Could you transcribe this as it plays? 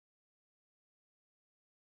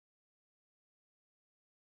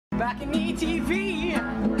BalconyTV.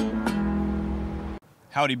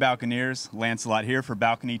 Howdy, Balconeers. Lancelot here for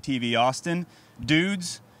BalconyTV Austin.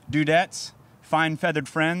 Dudes, dudettes, fine feathered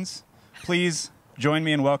friends, please join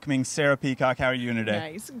me in welcoming Sarah Peacock. How are you doing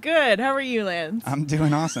today? Nice. Good. How are you, Lance? I'm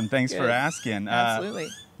doing awesome. Thanks Good. for asking. Absolutely.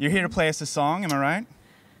 You're here to play us a song, am I right?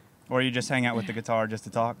 Or you just hang out with the guitar just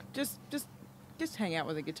to talk? Just hang out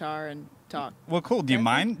with a guitar and talk. Well, cool. Do you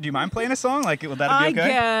mind? Do you mind playing a song? Like, will that be okay? I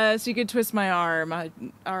guess you could twist my arm.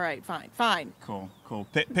 All right, fine. Cool.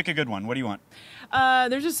 Pick a good one. What do you want?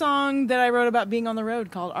 There's a song that I wrote about being on the road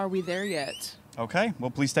called "Are We There Yet?" Okay. Well,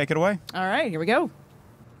 please take it away. All right, here we go.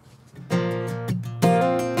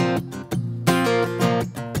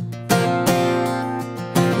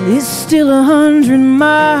 It's still 100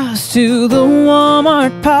 miles to the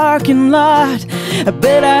Walmart parking lot. I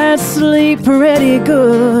bet I'd sleep pretty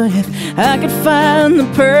good if I could find the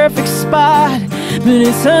perfect spot. But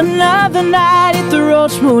it's another night at the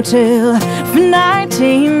Roach Motel for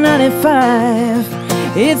 1995.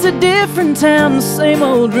 It's a different town, the same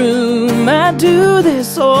old room. I do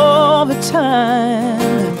this all the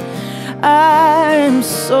time. I am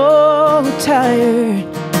so tired,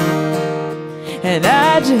 and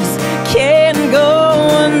I just can't go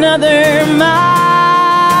another mile.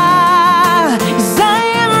 'Cause I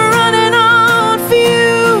am running on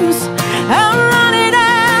fumes, I'm running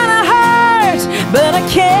out of heart. But I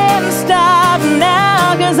can't stop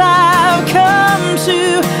now, 'cause I've come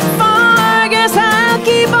too far. Guess I'll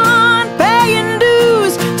keep on paying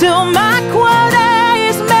dues till my quota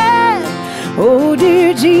is met. Oh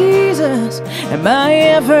dear Jesus, am I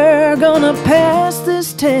ever gonna pass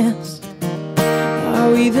this test? Are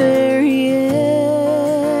we there yet?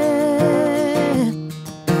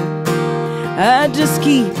 I just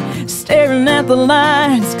keep staring at the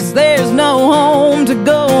lines, 'cause there's no home to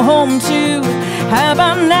go home to. How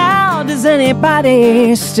about now? Does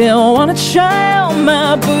anybody still want to try on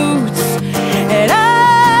my boots? And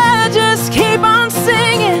I just keep on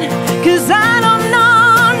singing, 'cause I don't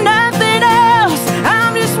know nothing else.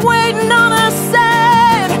 I'm just waiting on a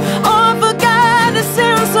sign, or for God to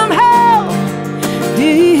send some help.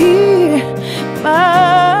 Hear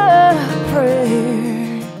my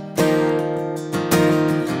prayer.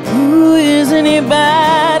 Ooh, is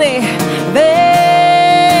anybody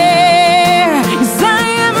there? 'Cause I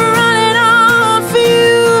am running on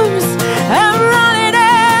fumes, I'm running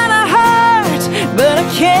out of heart. But I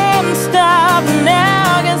can't stop now,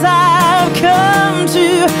 'cause I've come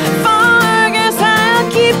too far. Guess I'll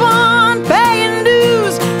keep on paying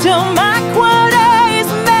dues till my quota is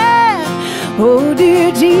met. Oh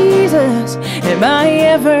dear Jesus, am I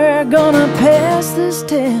ever gonna pass this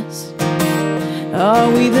test? Are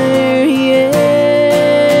we there yet?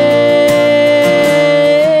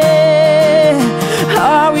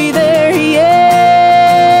 Are we there yet?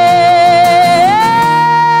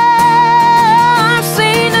 I've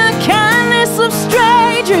seen the kindness of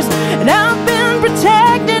strangers, and I've been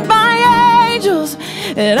protected by angels,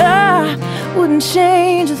 and I wouldn't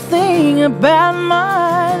change a thing about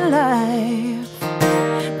my life.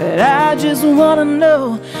 But I just wanna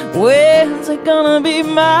know, when's it gonna be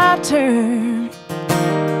my turn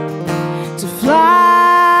to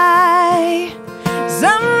fly? 'Cause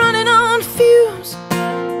I'm running on fumes,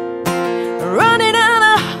 running out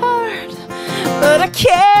of heart. But I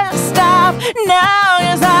can't stop now,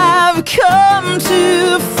 'cause I've come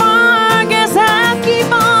too far. Guess I'll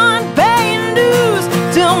keep on paying dues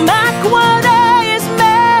till my quota is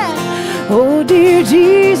met. Oh dear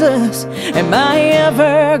Jesus, am I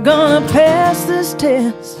ever gonna pass this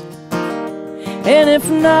test? And if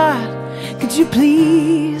not, could you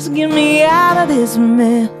please get me out of this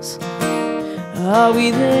mess? Are we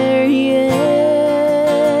there yet?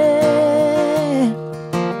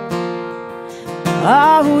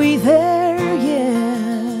 Are we there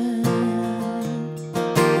yet?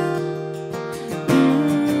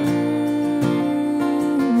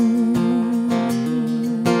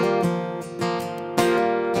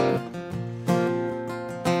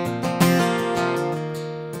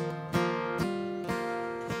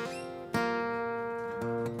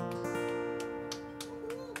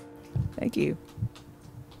 Thank you.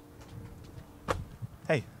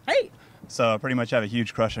 Hey. Hey. So I pretty much have a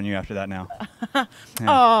huge crush on you after that now. Yeah,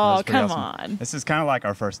 Oh, pretty come awesome. on. This is kind of like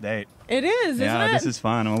our first date. It is, isn't Yeah, it? this is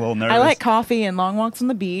fun. I'm a little nervous. I like coffee and long walks on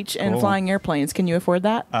the beach and Cool. flying airplanes. Can you afford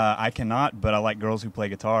that? I cannot, but I like girls who play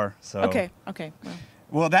guitar. So. Okay.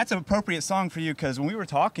 Well, that's an appropriate song for you, because when we were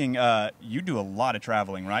talking, you do a lot of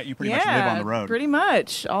traveling, right? You pretty much live on the road. Pretty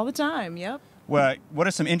much all the time. Yep. Well, what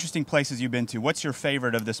are some interesting places you've been to? What's your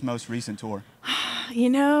favorite of this most recent tour? You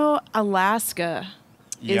know, Alaska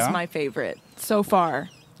Yeah? is my favorite so far.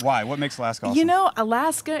 Why? What makes Alaska awesome? You know,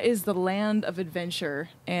 Alaska is the land of adventure,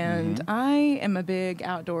 and I am a big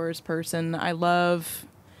outdoors person. I love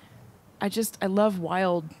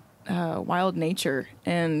wild nature,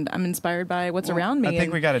 and I'm inspired by what's around me. I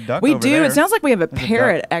think we got a duck We over do. there. It sounds like we have a There's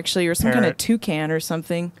parrot, actually, or some kind Parrot. of toucan or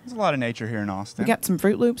something. There's a lot of nature here in Austin. We got some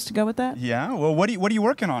Fruit Loops to go with that. Yeah. Well, what are you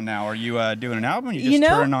working on now? Are you doing an album? You just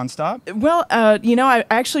touring nonstop? Well, I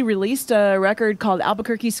actually released a record called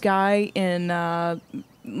Albuquerque Sky in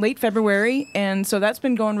late February, and so that's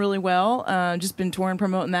been going really well. Just been touring,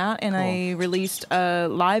 promoting that, and I released a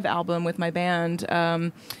live album with my band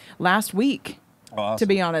last week. Oh, awesome. To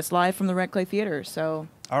be honest, live from the Red Clay Theater. So.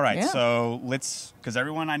 All right. Yeah. So because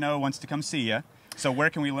everyone I know wants to come see you. So where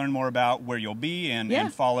can we learn more about where you'll be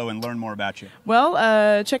and follow and learn more about you? Well,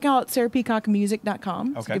 check out sarahpeacockmusic.com.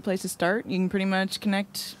 It's a Okay. good place to start. You can pretty much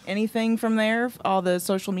connect anything from there. All the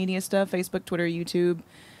social media stuff, Facebook, Twitter, YouTube.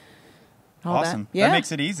 All Awesome. That. Yeah. That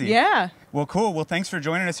makes it easy. Yeah. Well, cool. Well, thanks for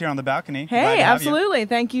joining us here on the balcony. Glad Hey, to have you. absolutely.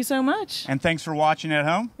 Thank you so much. And thanks for watching at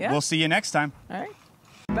home. Yeah. We'll see you next time. All right.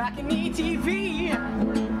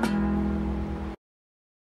 BalconyTV.